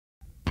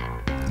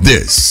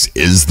This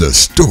is the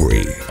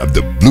story of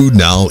the Blue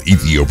Nile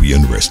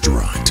Ethiopian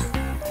restaurant.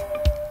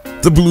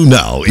 The Blue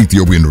Nile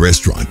Ethiopian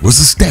restaurant was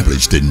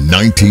established in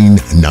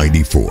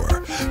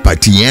 1994 by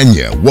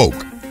Tianya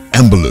Woke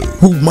Ambalu,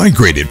 who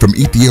migrated from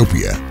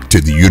Ethiopia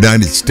to the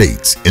United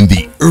States in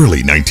the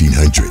early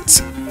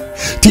 1900s.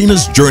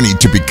 Tina's journey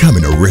to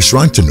becoming a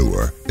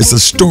restaurateur is a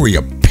story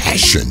of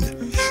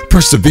passion,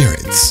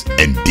 perseverance,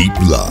 and deep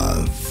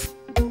love.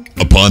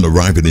 Upon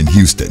arriving in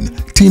Houston,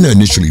 Tina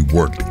initially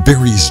worked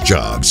various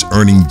jobs,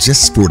 earning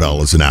just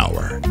 $4 an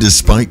hour.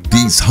 Despite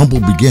these humble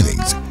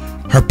beginnings,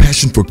 her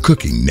passion for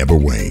cooking never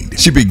waned.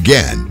 She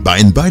began by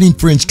inviting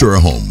friends to her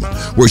home,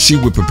 where she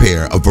would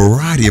prepare a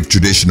variety of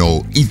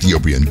traditional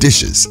Ethiopian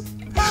dishes.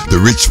 The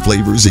rich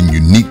flavors and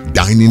unique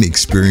dining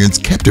experience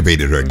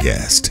captivated her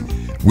guests,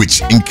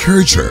 which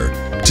encouraged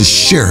her to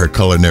share her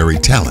culinary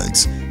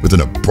talents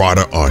within a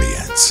broader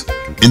audience.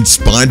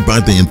 Inspired by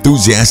the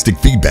enthusiastic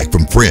feedback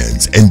from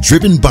friends and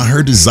driven by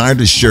her desire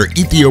to share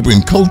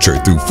Ethiopian culture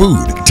through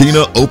food,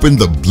 Tina opened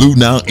the Blue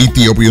Nile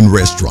Ethiopian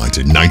restaurant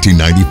in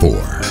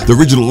 1994. The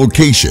original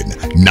location,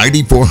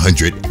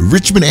 9400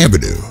 Richmond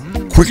Avenue,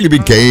 quickly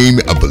became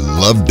a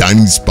beloved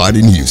dining spot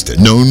in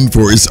Houston, known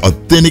for its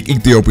authentic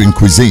Ethiopian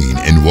cuisine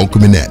and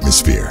welcoming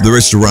atmosphere. The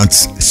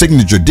restaurant's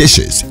signature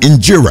dishes,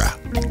 injera,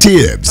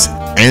 tibs,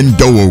 and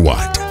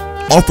dowawat,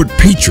 offered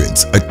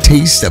patrons a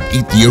taste of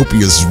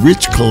Ethiopia's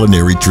rich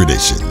culinary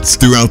traditions.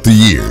 Throughout the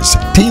years,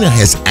 Tina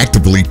has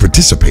actively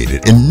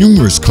participated in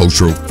numerous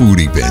cultural food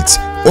events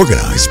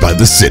organized by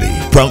the city,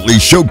 proudly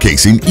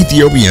showcasing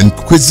Ethiopian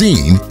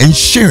cuisine and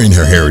sharing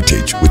her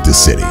heritage with the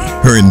city.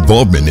 Her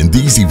involvement in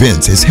these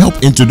events has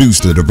helped introduce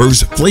the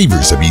diverse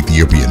flavors of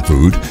Ethiopian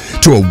food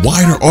to a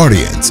wider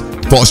audience,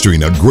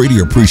 fostering a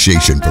greater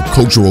appreciation for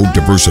cultural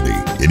diversity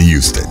in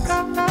Houston.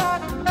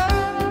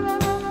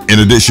 In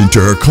addition to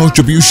her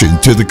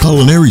contribution to the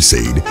culinary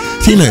scene,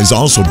 Tina has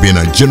also been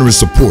a generous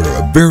supporter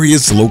of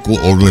various local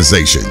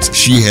organizations.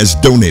 She has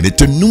donated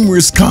to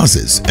numerous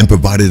causes and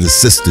provided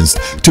assistance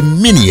to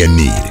many in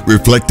need,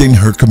 reflecting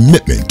her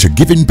commitment to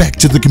giving back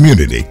to the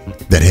community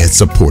that has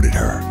supported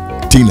her.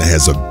 Tina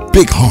has a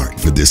big heart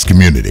for this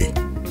community,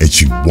 and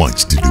she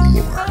wants to do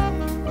more.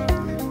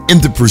 In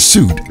the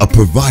pursuit of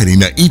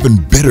providing an even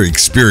better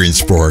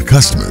experience for her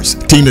customers,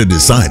 Tina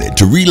decided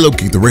to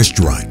relocate the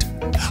restaurant.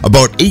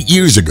 About 8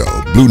 years ago,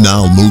 Blue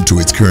Nile moved to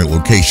its current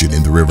location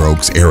in the River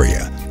Oaks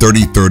area,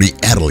 3030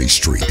 Adderley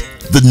Street.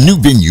 The new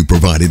venue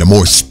provided a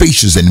more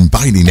spacious and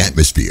inviting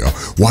atmosphere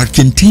while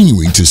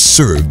continuing to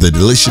serve the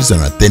delicious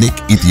and authentic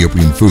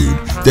Ethiopian food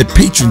that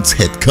patrons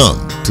had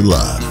come to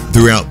love.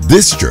 Throughout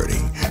this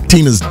journey,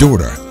 Tina's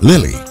daughter,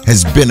 Lily,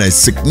 has been a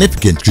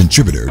significant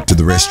contributor to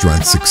the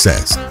restaurant's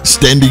success.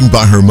 Standing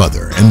by her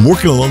mother and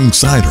working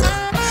alongside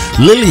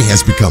her, Lily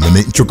has become an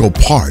integral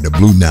part of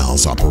Blue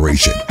Nile's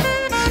operation.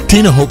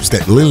 Tina hopes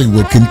that Lily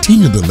will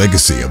continue the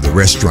legacy of the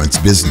restaurant's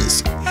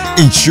business,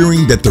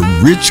 ensuring that the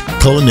rich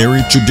culinary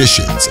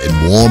traditions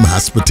and warm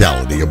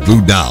hospitality of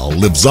Blue Nile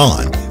lives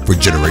on for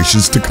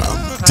generations to come.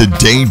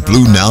 Today,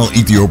 Blue Nile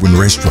Ethiopian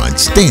Restaurant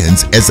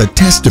stands as a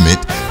testament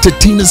to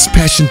Tina's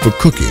passion for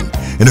cooking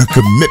and her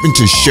commitment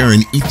to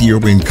sharing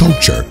Ethiopian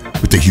culture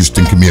with the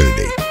Houston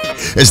community.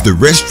 As the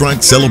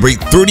restaurant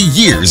celebrates 30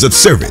 years of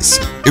service,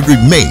 it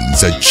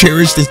remains a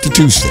cherished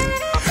institution,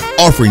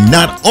 offering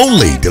not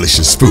only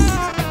delicious food,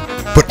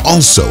 but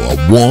also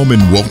a warm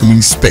and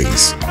welcoming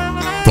space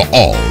for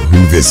all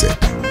who visit.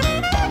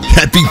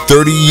 Happy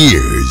 30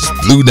 years,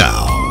 Blue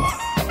Nile.